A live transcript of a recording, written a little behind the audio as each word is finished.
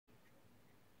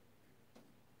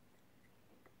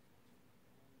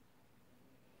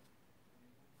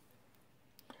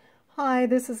Hi,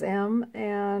 this is Em,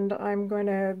 and I'm going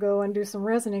to go and do some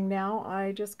resining now.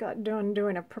 I just got done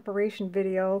doing a preparation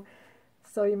video,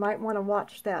 so you might want to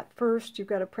watch that first. You've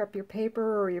got to prep your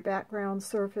paper or your background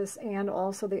surface and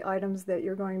also the items that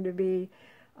you're going to be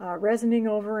resining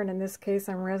over, and in this case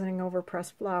I'm resining over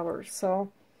pressed flowers.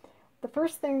 So the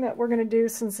first thing that we're going to do,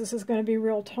 since this is going to be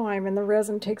real time and the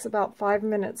resin takes about 5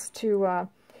 minutes to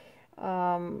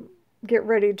get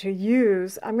ready to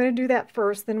use, I'm going to do that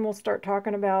first, then we'll start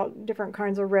talking about different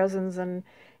kinds of resins and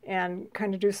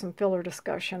kind of do some filler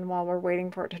discussion while we're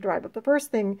waiting for it to dry. But the first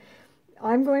thing,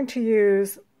 I'm going to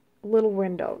use Little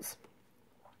Windows.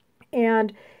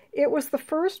 And it was the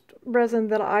first resin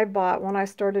that I bought when I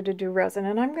started to do resin,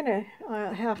 and I'm going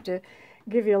to have to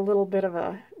give you a little bit of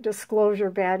a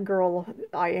disclosure, bad girl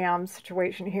I am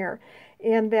situation here,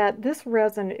 in that this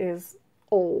resin is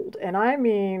old, and I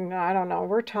mean, I don't know,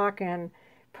 we're talking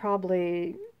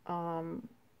probably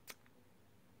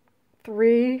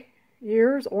 3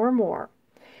 years or more.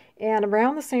 And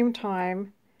around the same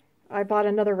time I bought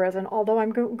another resin, although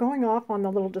I'm going off on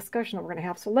the little discussion that we're going to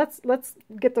have. So let's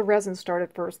get the resin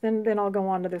started first, then I'll go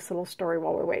on to this little story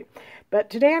while we wait. But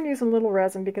today I'm using Little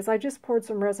Resin because I just poured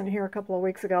some resin here a couple of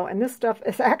weeks ago, and this stuff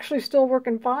is actually still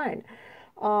working fine.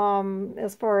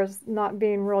 As far as not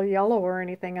being real yellow or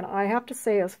anything. And I have to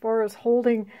say, as far as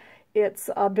holding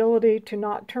its ability to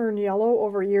not turn yellow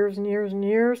over years and years and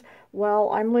years,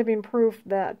 well, I'm living proof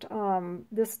that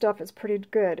this stuff is pretty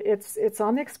good. It's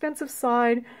on the expensive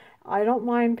side. I don't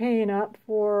mind paying up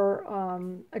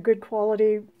for a good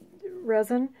quality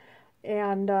resin,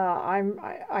 and I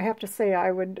have to say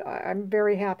I'm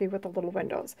very happy with the Little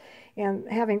Windows. And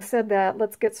having said that,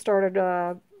 let's get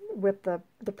started with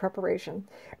the preparation.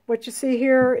 What you see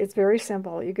here is very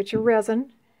simple. You get your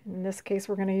resin. In this case,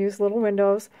 we're going to use Little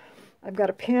Windows. I've got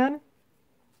a pen,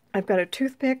 I've got a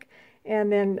toothpick, and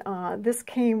then this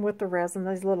came with the resin,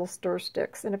 these little stir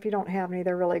sticks. And if you don't have any,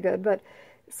 they're really good. But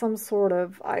some sort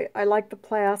of, I like the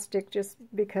plastic just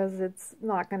because it's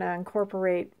not going to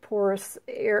incorporate porous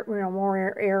air,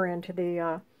 more air into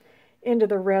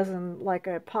the resin like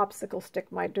a popsicle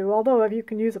stick might do, although you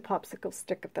can use a popsicle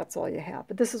stick if that's all you have.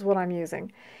 But this is what I'm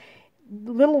using.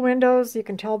 Little Windows, you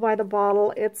can tell by the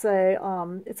bottle, it's a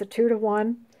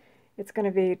 2-to-1. It's going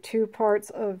to be 2 parts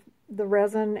of the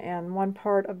resin and 1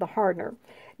 part of the hardener.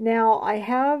 Now I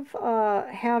have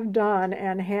done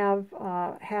and have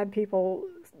had people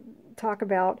talk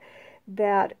about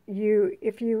that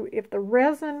if the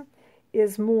resin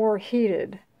is more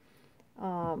heated,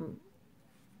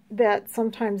 that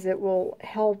sometimes it will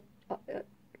help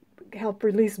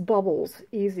release bubbles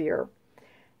easier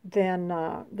than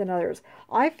others.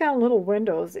 I found Little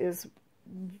Windows is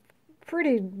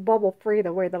pretty bubble free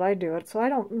the way that I do it, so I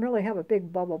don't really have a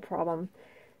big bubble problem.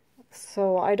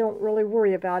 So I don't really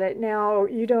worry about it. Now,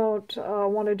 you don't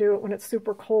want to do it when it's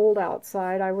super cold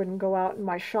outside. I wouldn't go out in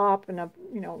my shop in a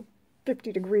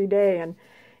 50-degree day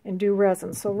and do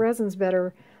resin. So resin's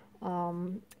better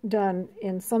done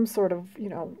in some sort of,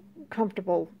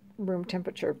 comfortable room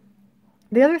temperature.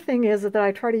 The other thing is that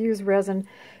I try to use resin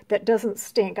that doesn't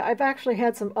stink. I've actually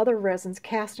had some other resins,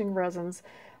 casting resins,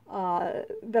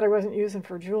 that I wasn't using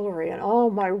for jewelry, and oh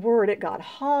my word, it got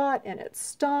hot and it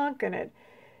stunk, and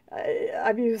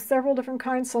I've used several different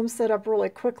kinds. Some set up really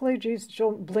quickly. Geez,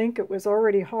 don't blink, it was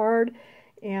already hard,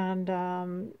 and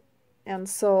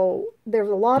so there's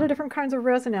a lot of different kinds of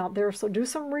resin out there, so do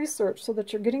some research so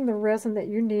that you're getting the resin that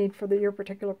you need for your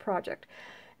particular project.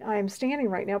 I'm standing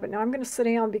right now, but now I'm going to sit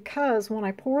down because when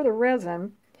I pour the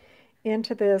resin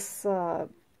into this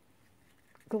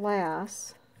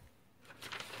glass,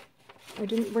 I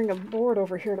didn't bring a board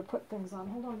over here to put things on.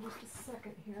 Hold on just a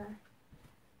second here.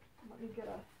 Let me get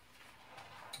a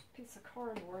piece of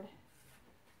cardboard.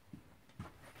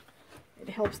 It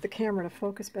helps the camera to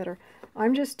focus better.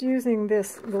 I'm just using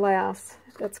this glass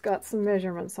that's got some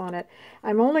measurements on it.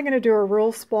 I'm only going to do a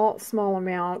real small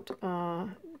amount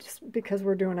just because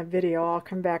we're doing a video. I'll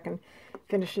come back and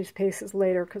finish these pieces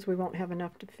later because we won't have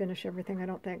enough to finish everything, I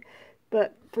don't think.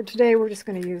 But for today, we're just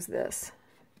going to use this.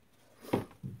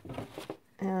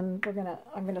 And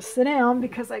I'm gonna sit down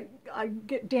because I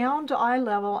get down to eye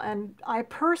level, and I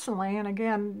personally, and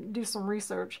again, do some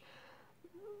research,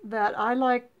 that I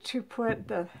like to put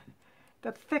the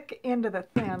thick into the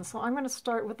thin. So I'm going to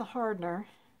start with the hardener.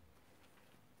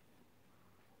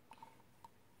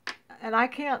 And I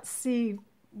can't see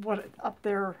what up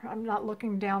there, I'm not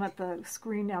looking down at the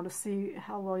screen now to see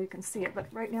how well you can see it, but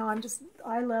right now I'm just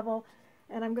eye level,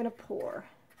 and I'm going to pour.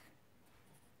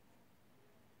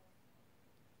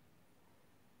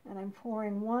 And I'm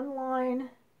pouring 1 line,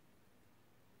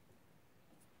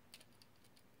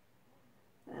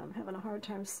 and I'm having a hard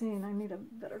time seeing. I need a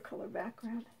better color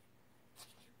background.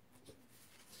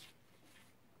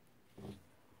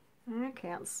 I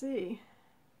can't see.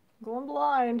 Going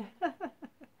blind.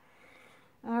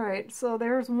 Alright, so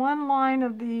there's one line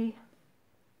of the...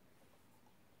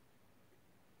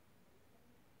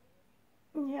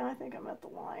 Yeah, I think I'm at the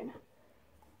line.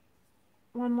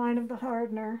 One line of the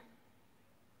hardener.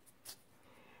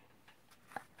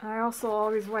 I also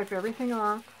always wipe everything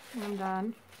off when I'm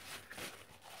done.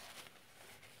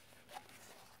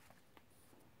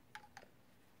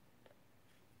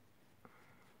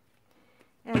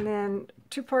 And then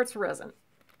 2 parts resin.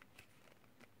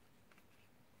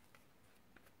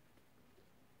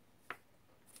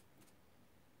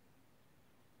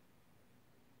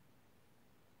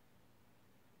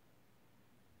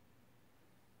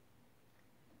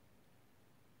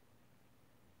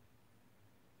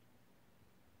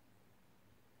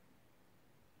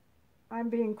 I'm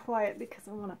being quiet because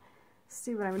I want to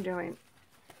see what I'm doing.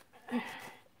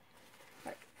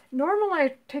 Normally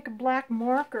I take a black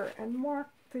marker and mark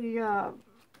the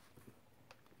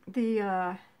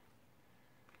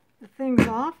things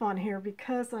off on here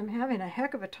because I'm having a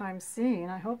heck of a time seeing.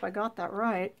 I hope I got that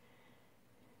right.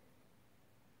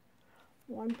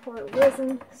 1 part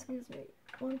resin, excuse me,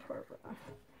 1 part.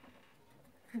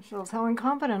 It shows how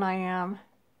incompetent I am.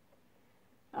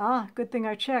 Ah, good thing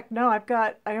I checked. No, I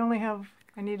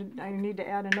need to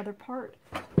add another part.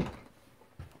 I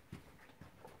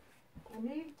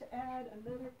need to add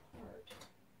another part.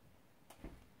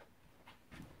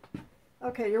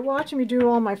 Okay, you're watching me do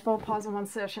all my faux pas in one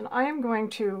session. I am going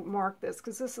to mark this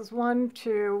because this is 1,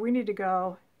 2, we need to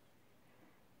go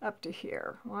up to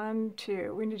here. 1,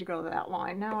 2, we need to go to that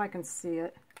line. Now I can see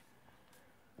it.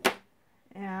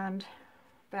 And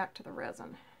back to the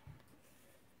resin.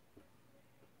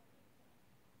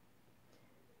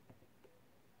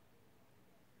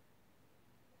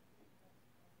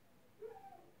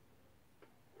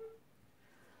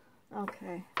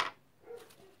 Okay.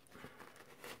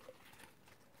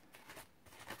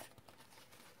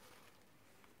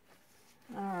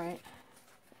 All right.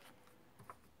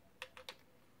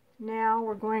 Now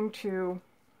we're going to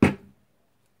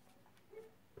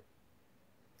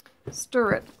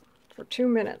stir it for 2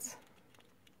 minutes.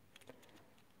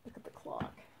 Look at the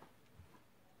clock.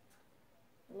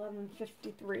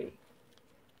 11:53.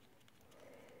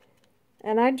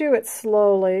 And I do it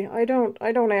slowly. I don't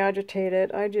agitate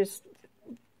it. I just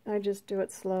do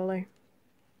it slowly.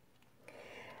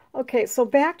 Okay, so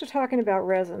back to talking about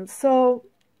resin. So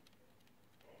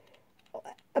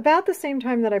about the same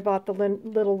time that I bought the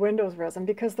little Windows resin,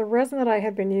 because the resin that I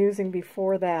had been using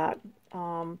before that,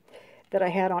 that I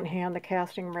had on hand, the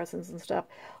casting resins and stuff,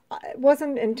 I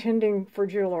wasn't intending for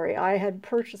jewelry. I had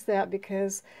purchased that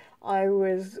because I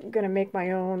was going to make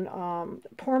my own,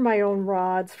 pour my own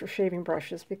rods for shaving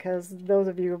brushes, because those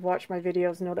of you who have watched my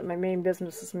videos know that my main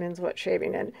business is men's wet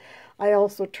shaving, and I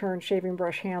also turn shaving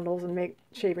brush handles and make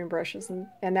shaving brushes and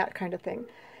that kind of thing.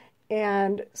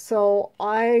 And so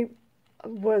I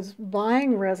was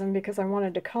buying resin because I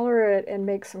wanted to color it and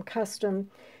make some custom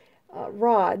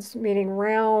rods, meaning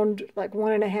round, like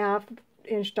 1.5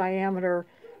 inch diameter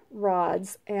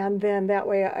rods, and then that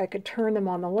way I could turn them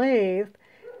on the lathe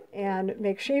and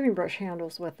make shaving brush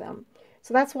handles with them.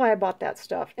 So that's why I bought that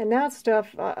stuff. And that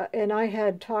stuff, and I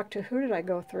had talked to, who did I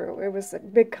go through? It was a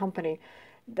big company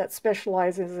that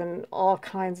specializes in all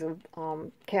kinds of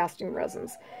casting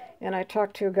resins. And I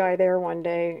talked to a guy there one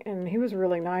day, and he was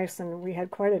really nice, and we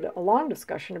had quite a long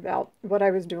discussion about what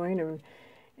I was doing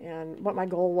and what my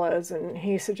goal was, and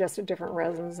he suggested different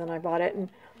resins, and I bought it. And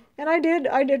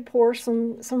I did pour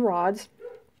some rods,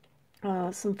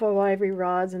 some faux ivory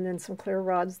rods, and then some clear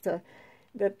rods that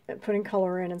putting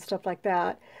color in and stuff like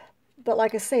that. But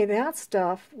like I say, that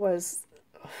stuff was,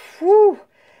 whew,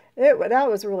 that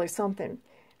was really something.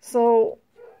 So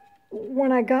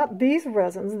when I got these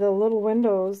resins, the little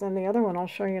Windows and the other one I'll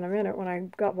show you in a minute, when I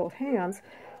got both hands,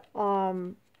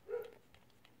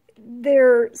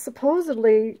 they're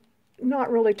supposedly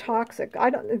not really toxic.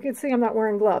 You can see I'm not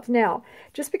wearing gloves. Now,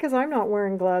 just because I'm not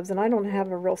wearing gloves and I don't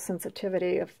have a real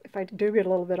sensitivity, if I do get a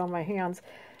little bit on my hands,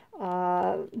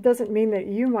 doesn't mean that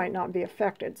you might not be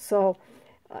affected. So,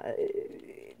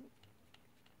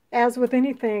 as with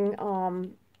anything,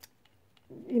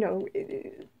 you know,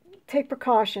 take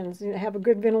precautions. You know, have a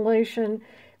good ventilation,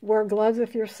 wear gloves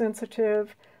if you're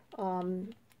sensitive,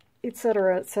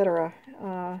 etc., etc.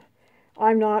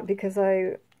 I'm not, because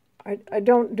I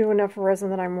don't do enough resin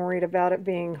that I'm worried about it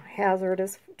being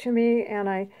hazardous to me, and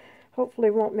I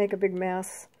hopefully won't make a big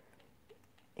mess.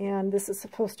 And this is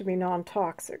supposed to be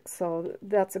non-toxic, so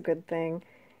that's a good thing.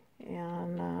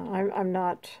 and I'm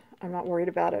not worried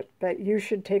about it. But you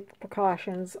should take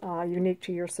precautions unique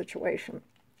to your situation.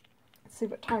 Let's see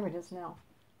what time it is now.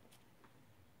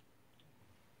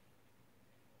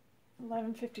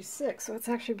 11:56, so it's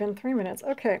actually been 3 minutes.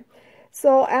 Okay,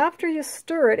 so after you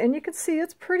stir it, and you can see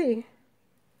it's pretty,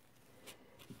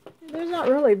 there's not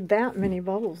really that many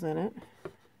bubbles in it.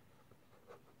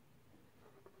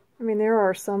 I mean, there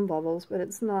are some bubbles, but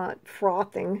it's not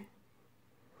frothing.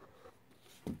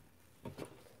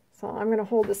 So I'm going to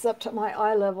hold this up to my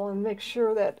eye level and make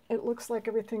sure that it looks like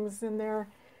everything's in there.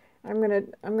 I'm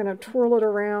going to twirl it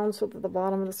around so that the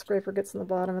bottom of the scraper gets in the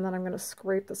bottom, and then I'm going to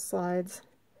scrape the sides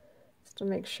just to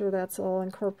make sure that's all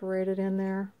incorporated in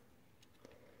there.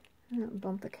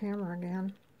 Bump the camera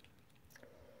again.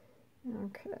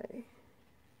 Okay.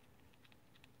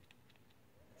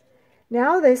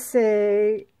 Now they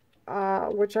say,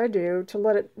 which I do, to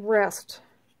let it rest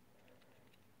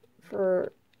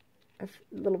for a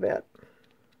little bit,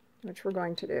 which we're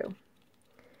going to do.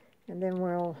 And then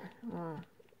we'll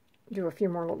do a few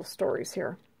more little stories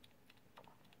here.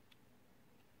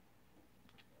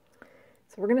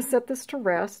 So we're going to set this to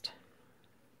rest.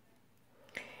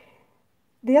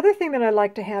 The other thing that I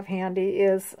like to have handy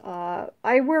is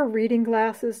I wear reading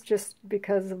glasses just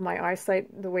because of my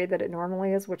eyesight the way that it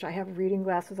normally is, which I have reading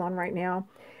glasses on right now.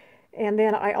 And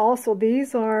then I also,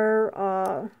 these are,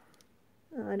 I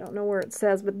don't know where it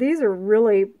says, but these are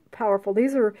really powerful.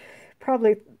 These are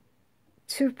probably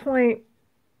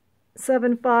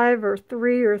 2.75 or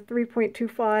 3 or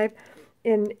 3.25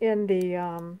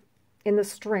 in the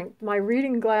strength. My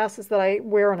reading glasses that I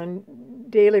wear on a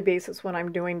daily basis when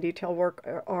I'm doing detail work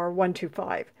are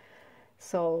 1.25.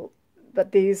 So,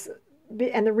 but these,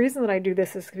 and the reason that I do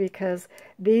this is because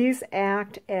these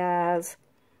act as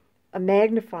a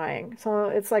magnifying. So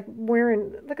it's like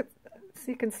wearing, look at,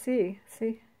 so you can see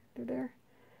through there.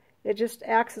 It just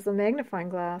acts as a magnifying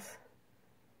glass.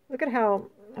 Look at how,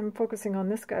 I'm focusing on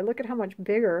this guy, look at how much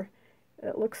bigger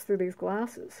it looks through these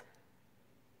glasses.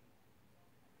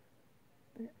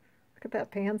 Look at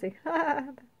that pansy.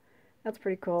 That's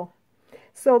pretty cool.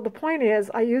 So the point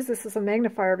is, I use this as a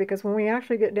magnifier because when we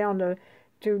actually get down to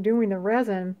doing the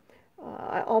resin,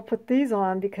 I'll put these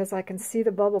on because I can see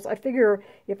the bubbles. I figure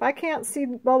if I can't see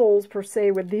bubbles per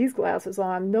se with these glasses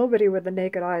on, nobody with the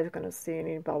naked eye is going to see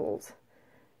any bubbles.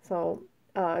 So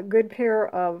a good pair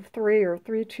of 3 or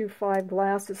 3.25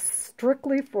 glasses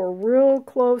strictly for real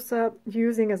close-up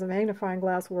using as a magnifying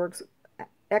glass works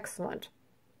excellent.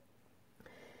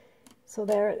 So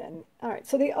there, and all right,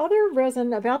 so the other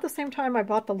resin, about the same time I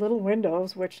bought the little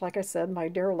windows, which, like I said, my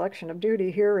dereliction of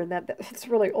duty here, and that it's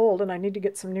really old and I need to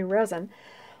get some new resin,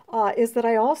 is that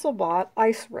I also bought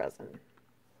ice resin.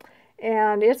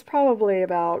 And it's probably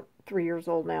about 3 years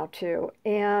old now, too.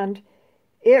 And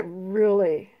it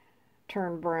really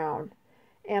turned brown.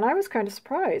 And I was kind of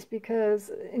surprised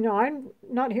because, you know, I'm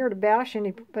not here to bash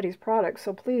anybody's products,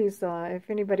 so please, if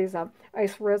anybody's a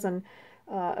ice resin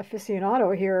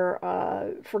aficionado here,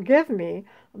 forgive me,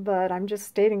 but I'm just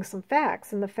stating some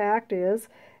facts. And the fact is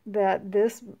that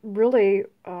this really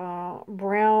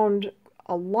browned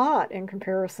a lot in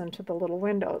comparison to the little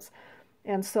windows.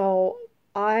 And so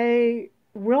I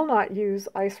will not use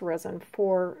ice resin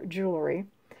for jewelry.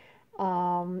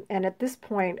 And at this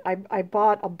point, I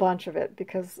bought a bunch of it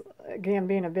because, again,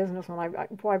 being a businessman,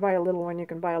 why buy a little when you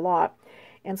can buy a lot?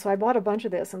 And so I bought a bunch of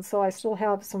this, and so I still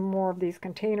have some more of these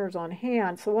containers on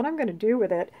hand. So what I'm going to do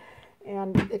with it,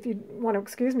 and if you want to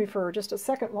excuse me for just a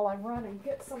second while I run and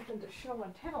get something to show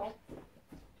and tell,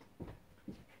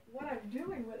 what I'm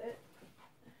doing with it,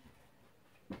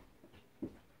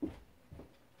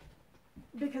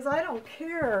 because I don't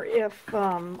care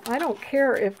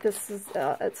if this is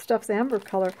stuff's amber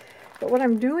color, but what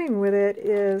I'm doing with it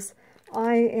is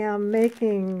I am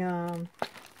making.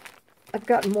 I've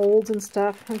got molds and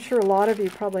stuff. I'm sure a lot of you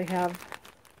probably have.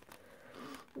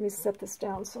 Let me set this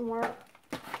down somewhere.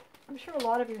 I'm sure a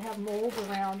lot of you have molds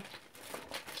around.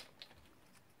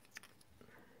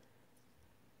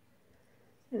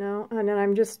 You know, and then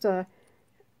I'm just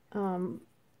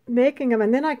making them,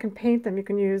 and then I can paint them. You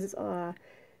can use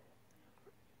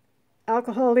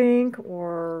alcohol ink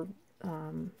or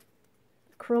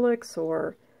acrylics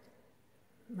or,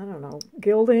 I don't know,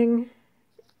 gilding.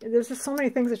 There's just so many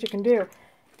things that you can do.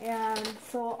 And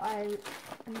so I'm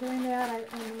doing that,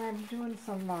 and I'm doing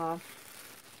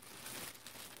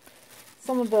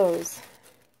some of those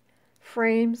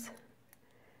frames.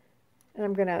 And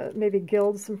I'm going to maybe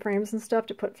gild some frames and stuff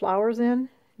to put flowers in.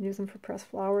 Use them for pressed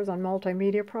flowers on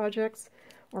multimedia projects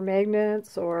or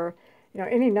magnets or you know,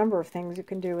 any number of things you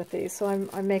can do with these. So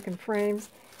I'm making frames.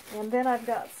 And then I've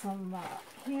got some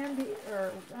candy,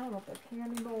 or I don't know if they're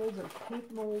candy molds or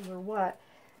cake molds or what,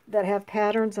 that have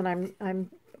patterns, and I'm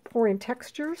pouring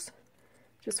textures,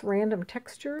 just random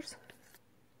textures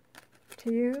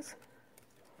to use.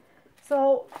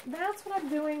 So that's what I'm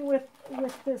doing with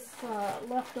this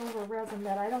leftover resin.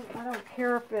 That I don't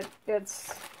care if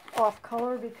it's off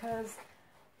color, because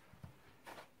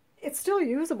it's still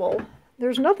usable.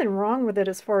 There's nothing wrong with it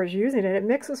as far as using it. It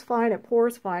mixes fine, it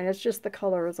pours fine. It's just the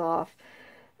color is off.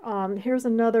 Here's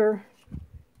another.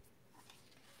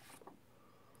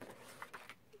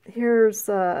 Here's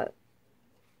you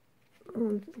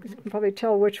can probably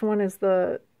tell which one is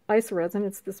the ice resin.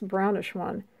 It's this brownish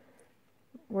one.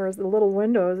 Whereas the little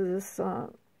windows is,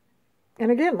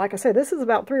 and again, like I said, this is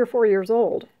about 3 or 4 years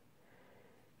old.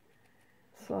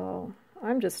 So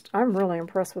I'm really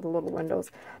impressed with the little windows.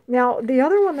 Now, the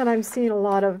other one that I'm seeing a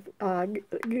lot of,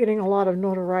 getting a lot of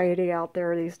notoriety out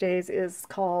there these days is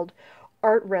called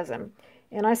art resin.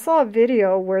 And I saw a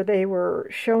video where they were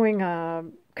showing a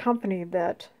company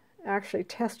that actually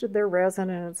tested their resin,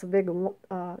 and it's a big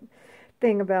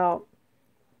thing about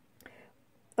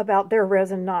their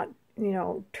resin not, you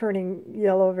know, turning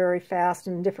yellow very fast,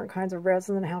 and different kinds of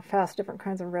resin, and how fast different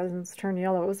kinds of resins turn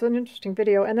yellow. It was an interesting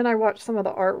video. And then I watched some of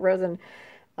the art resin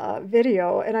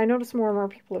video, and I noticed more and more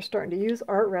people are starting to use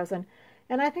art resin,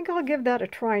 and I think I'll give that a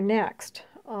try next,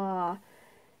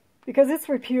 because it's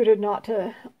reputed not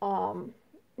to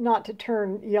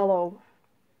turn yellow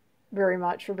very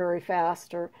much or very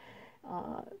fast, or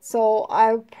so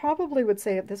I probably would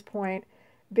say at this point,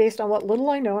 based on what little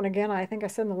I know, and again, I think I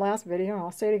said in the last video, and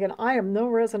I'll say it again, I am no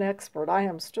resin expert. I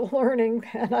am still learning,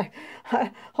 and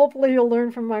I hopefully you'll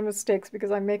learn from my mistakes,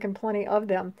 because I'm making plenty of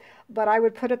them. But I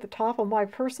would put at the top of my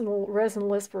personal resin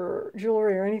list for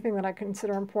jewelry or anything that I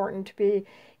consider important to be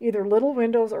either little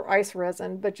windows or ice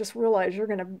resin, but just realize you're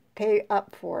going to pay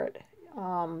up for it.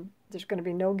 There's going to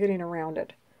be no getting around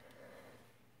it.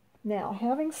 Now,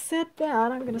 having said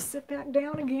that, I'm going to sit back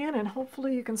down again, and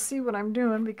hopefully you can see what I'm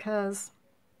doing, because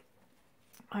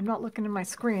I'm not looking at my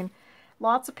screen.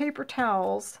 Lots of paper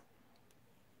towels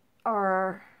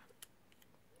are,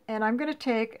 and I'm going to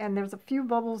take, and there's a few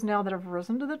bubbles now that have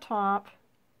risen to the top,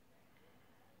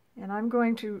 and I'm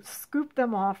going to scoop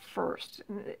them off first.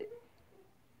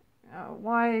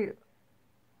 Why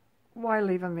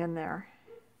leave them in there?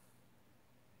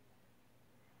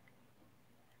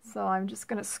 So I'm just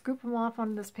going to scoop them off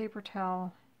on this paper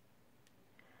towel.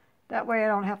 That way I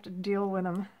don't have to deal with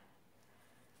them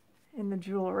in the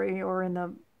jewelry or in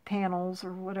the panels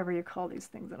or whatever you call these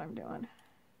things that I'm doing.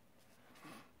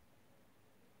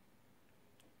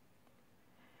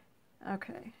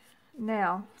 Okay,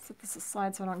 now set this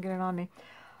aside so I don't get it on me.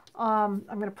 I'm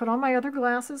going to put on my other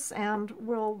glasses, and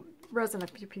we'll resin a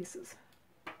few pieces.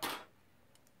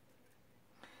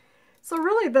 So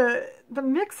really the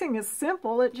mixing is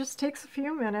simple. It just takes a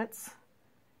few minutes,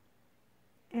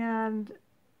 and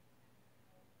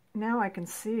now I can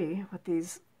see what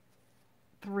these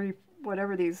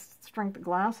whatever these strength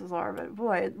glasses are, but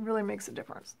boy, it really makes a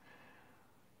difference.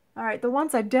 All right, the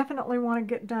ones I definitely want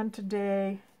to get done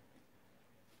today,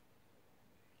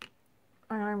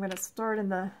 I'm going to start in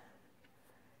the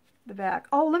back.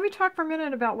 Oh, let me talk for a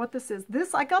minute about what this is.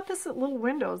 I got this at Little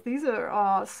Windows. These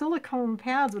are silicone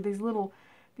pads with these little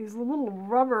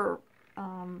rubber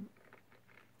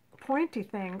pointy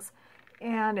things,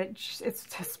 and it's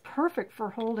just perfect for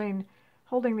holding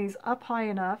these up high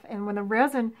enough. And when the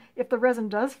resin, if the resin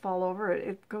does fall over,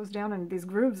 it goes down in these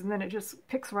grooves, and then it just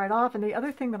picks right off. And the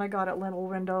other thing that I got at Little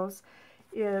Windows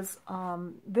is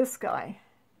this guy.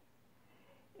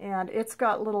 And it's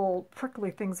got little prickly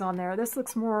things on there. This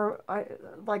looks more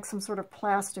like some sort of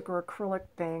plastic or acrylic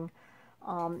thing.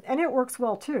 And it works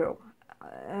well too.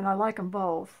 And I like them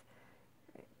both.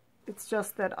 It's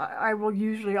just that I will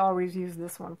usually always use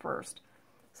this one first.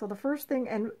 So the first thing,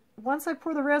 and once I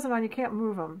pour the resin on, you can't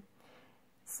move them.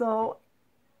 So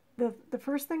the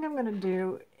first thing I'm going to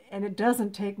do, and it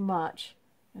doesn't take much,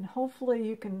 and hopefully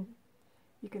you can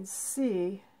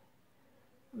see.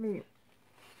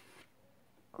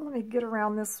 Let me get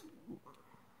around this.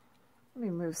 Let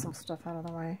me move some stuff out of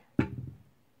the way.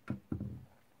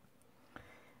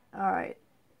 All right.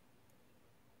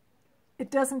 It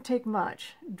doesn't take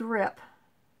much. Drip,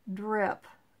 drip,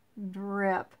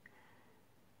 drip.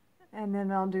 And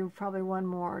then I'll do probably one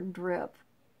more drip.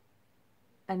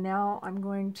 And now I'm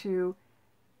going to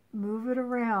move it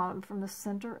around from the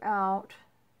center out.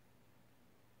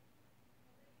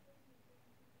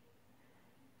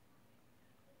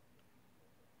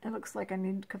 It looks like I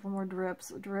need a couple more drips.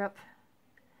 A drip.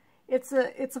 It's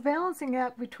a balancing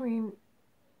act between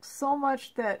so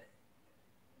much that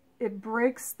it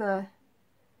breaks the,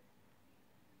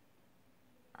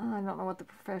 I don't know what the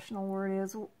professional word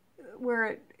is,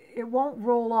 where it won't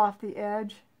roll off the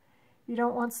edge. You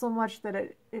don't want so much that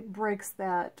it breaks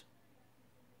that,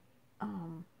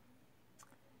 oh,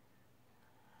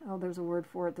 there's a word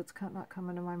for it that's not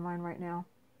coming to my mind right now.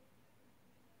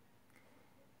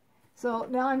 So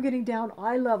now I'm getting down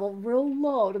eye level real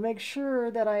low to make sure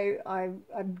that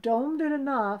I've domed it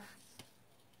enough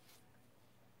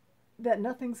that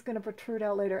nothing's going to protrude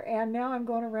out later. And now I'm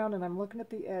going around and I'm looking at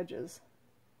the edges.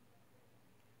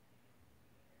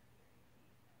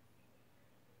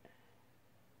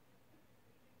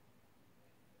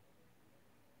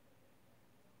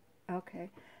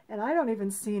 Okay, and I don't even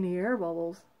see any air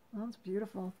bubbles. Oh, that's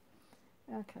beautiful.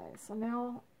 Okay, so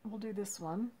now we'll do this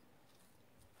one.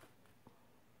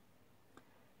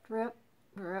 Drip,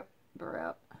 drip,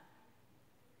 drip,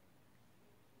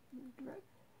 drip.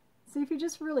 See, if you're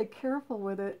just really careful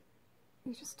with it,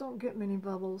 you just don't get many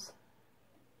bubbles.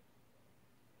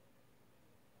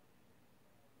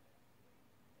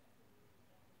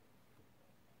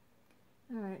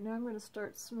 Alright, now I'm going to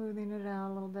start smoothing it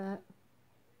out a little bit.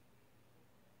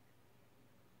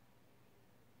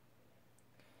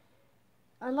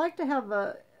 I like to have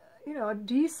a, you know, a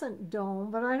decent dome,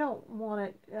 but I don't want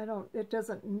it, I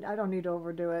don't need to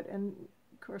overdo it. And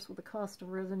of course with the cost of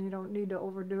resin, you don't need to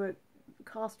overdo it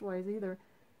cost-wise either.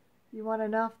 You want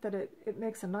enough that it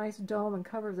makes a nice dome and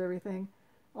covers everything.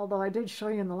 Although I did show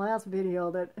you in the last video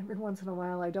that every once in a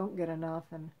while I don't get enough,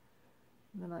 and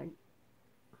then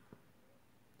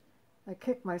I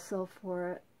kick myself for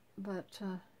it. But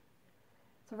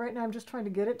so right now I'm just trying to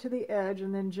get it to the edge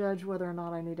and then judge whether or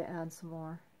not I need to add some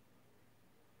more.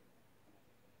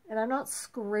 And I'm not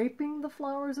scraping the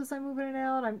flowers as I'm moving it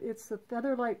out. It's a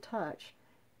feather light touch.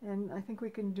 And I think we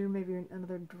can do maybe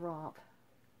another drop.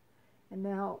 And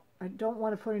now I don't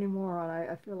want to put any more on.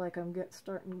 I feel like I'm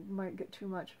might get too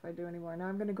much if I do any more. Now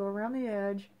I'm going to go around the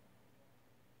edge,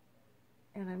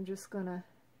 and I'm just going to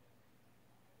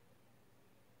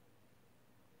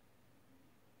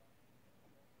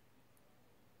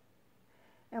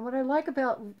And what I like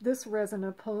about this resin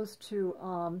opposed to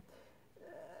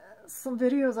some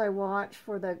videos I watch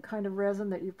for the kind of resin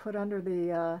that you put under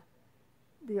the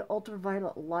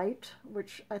ultraviolet light,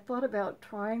 which I thought about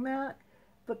trying that,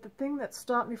 but the thing that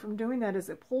stopped me from doing that is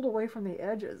it pulled away from the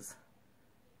edges.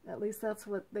 At least that's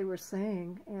what they were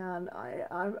saying, and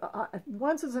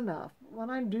once is enough. When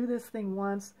I do this thing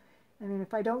once, I mean,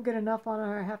 if I don't get enough on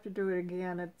it, I have to do it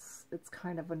again. It's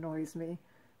kind of annoys me.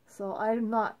 So I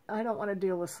don't want to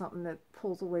deal with something that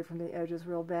pulls away from the edges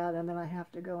real bad, and then I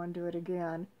have to go and do it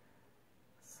again.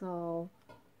 So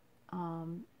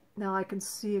now I can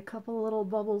see a couple little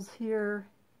bubbles here,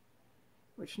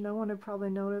 which no one would probably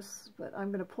notice, but I'm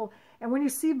going to pull. And when you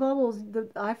see bubbles,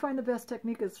 I find the best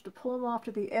technique is to pull them off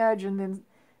to the edge and then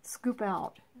scoop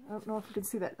out. I don't know if you can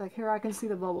see that. Like here I can see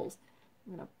the bubbles.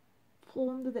 I'm going to pull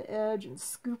them to the edge and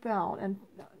scoop out.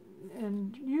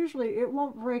 And usually it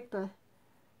won't break the...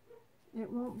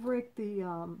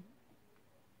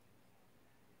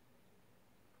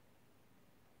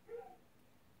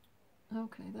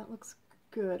 Okay, that looks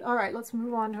good. All right, let's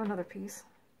move on to another piece.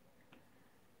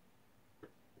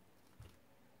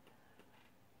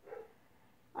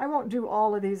 I won't do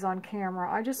all of these on camera.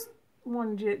 I just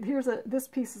wanted to, this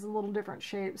piece is a little different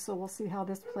shape, so we'll see how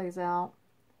this plays out.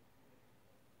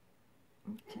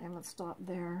 Okay, let's stop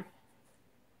there.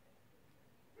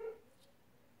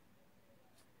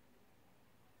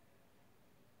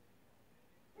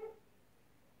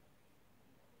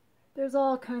 There's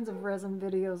all kinds of resin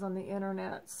videos on the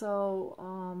internet,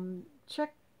 so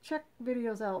check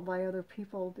videos out by other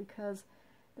people because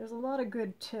there's a lot of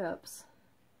good tips.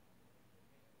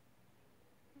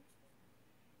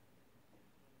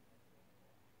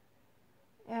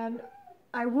 And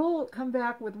I will come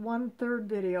back with 1/3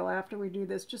 video after we do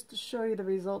this just to show you the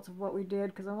results of what we did,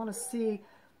 because I want to see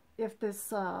if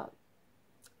this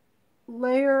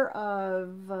layer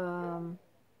of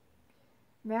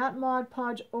matte Mod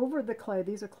Podge over the clay,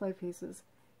 these are clay pieces,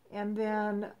 and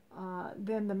then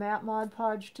the matte Mod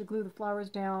Podge to glue the flowers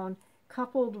down,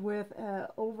 coupled with an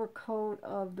overcoat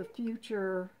of the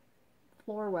future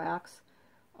floor wax,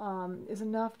 is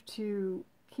enough to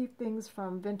keep things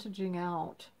from vintaging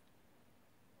out.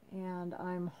 And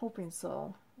I'm hoping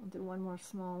so. I'll do one more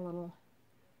small little...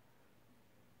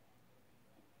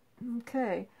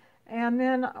 Okay, and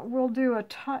then we'll do a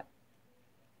tile.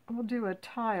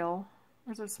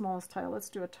 Where's our smallest tile? Let's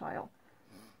do a tile.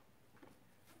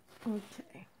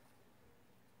 Okay.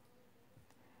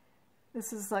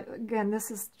 This is like, again,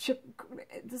 this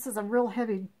is a real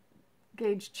heavy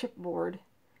gauge chipboard.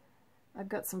 I've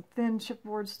got some thin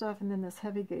chipboard stuff and then this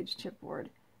heavy gauge chipboard.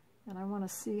 And I want to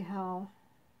see how...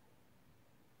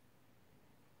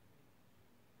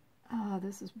 Ah,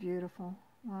 this is beautiful.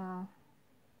 Wow.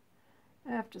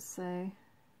 I have to say,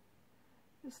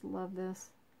 just love this.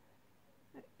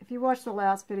 If you watched the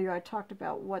last video, I talked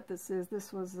about what this is.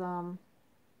 This was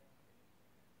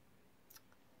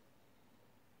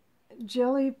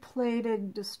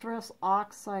jelly-plated Distress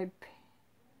Oxide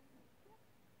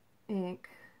ink,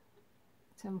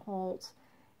 Tim Holtz.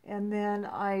 And then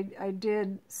I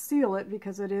did seal it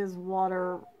because it is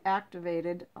water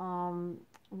activated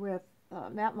with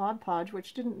matte Mod Podge,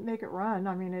 which didn't make it run.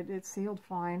 I mean, it sealed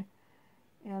fine.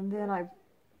 And then I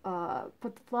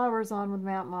put the flowers on with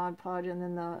matte Mod Podge and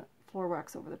then the floor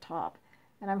wax over the top.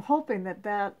 And I'm hoping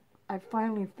that I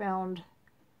finally found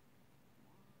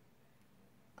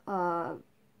a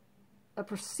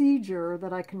procedure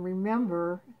that I can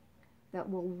remember that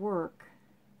will work.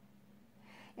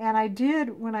 And I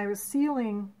did, when I was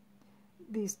sealing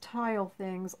these tile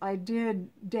things, I did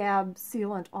dab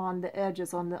sealant on the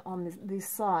edges, on these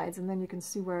sides, and then you can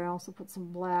see where I also put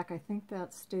some black. I think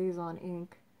that stays on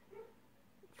ink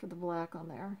for the black on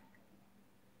there.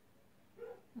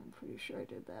 I'm pretty sure I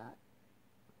did that.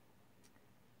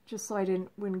 Just so I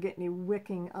wouldn't get any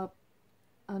wicking up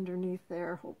underneath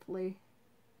there, hopefully.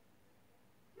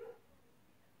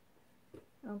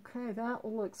 Okay, that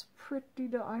looks pretty,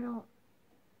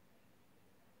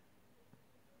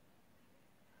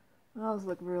 those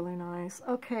look really nice.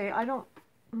 Okay, I don't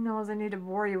know as I need to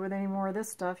bore you with any more of this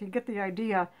stuff. You get the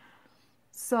idea.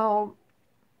 So,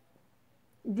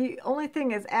 the only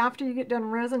thing is, after you get done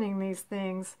resining these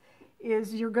things,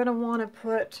 is you're going to want to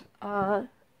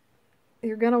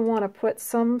put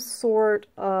some sort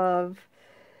of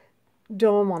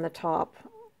dome on the top.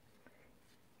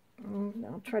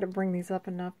 I'll try to bring these up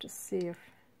enough to see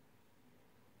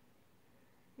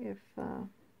if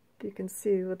you can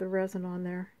see with the resin on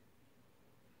there.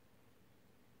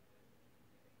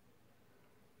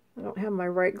 I don't have my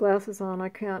right glasses on. I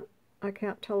can't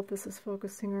tell if this is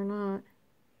focusing or not.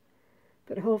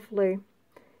 But hopefully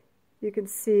you can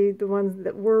see the ones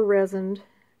that were resined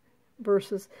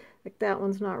versus, like, that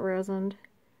one's not resined,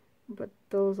 but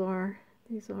these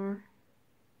are.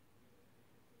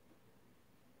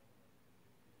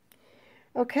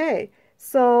 Okay,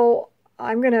 so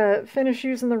I'm going to finish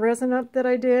using the resin up that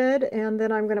I did, and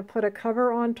then I'm going to put a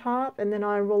cover on top, and then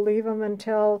I will leave them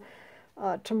until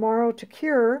tomorrow to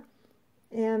cure,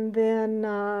 and then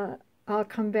I'll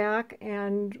come back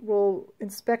and we'll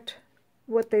inspect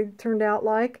what they turned out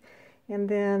like, and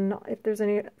then if there's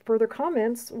any further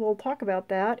comments, we'll talk about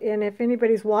that. And if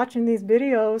anybody's watching these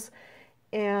videos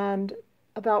and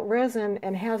about resin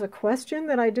and has a question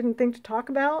that I didn't think to talk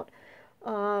about,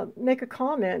 make a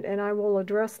comment and I will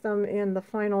address them in the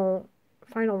final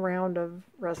round of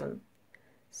resin.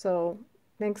 So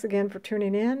thanks again for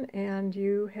tuning in, and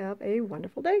you have a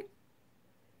wonderful day.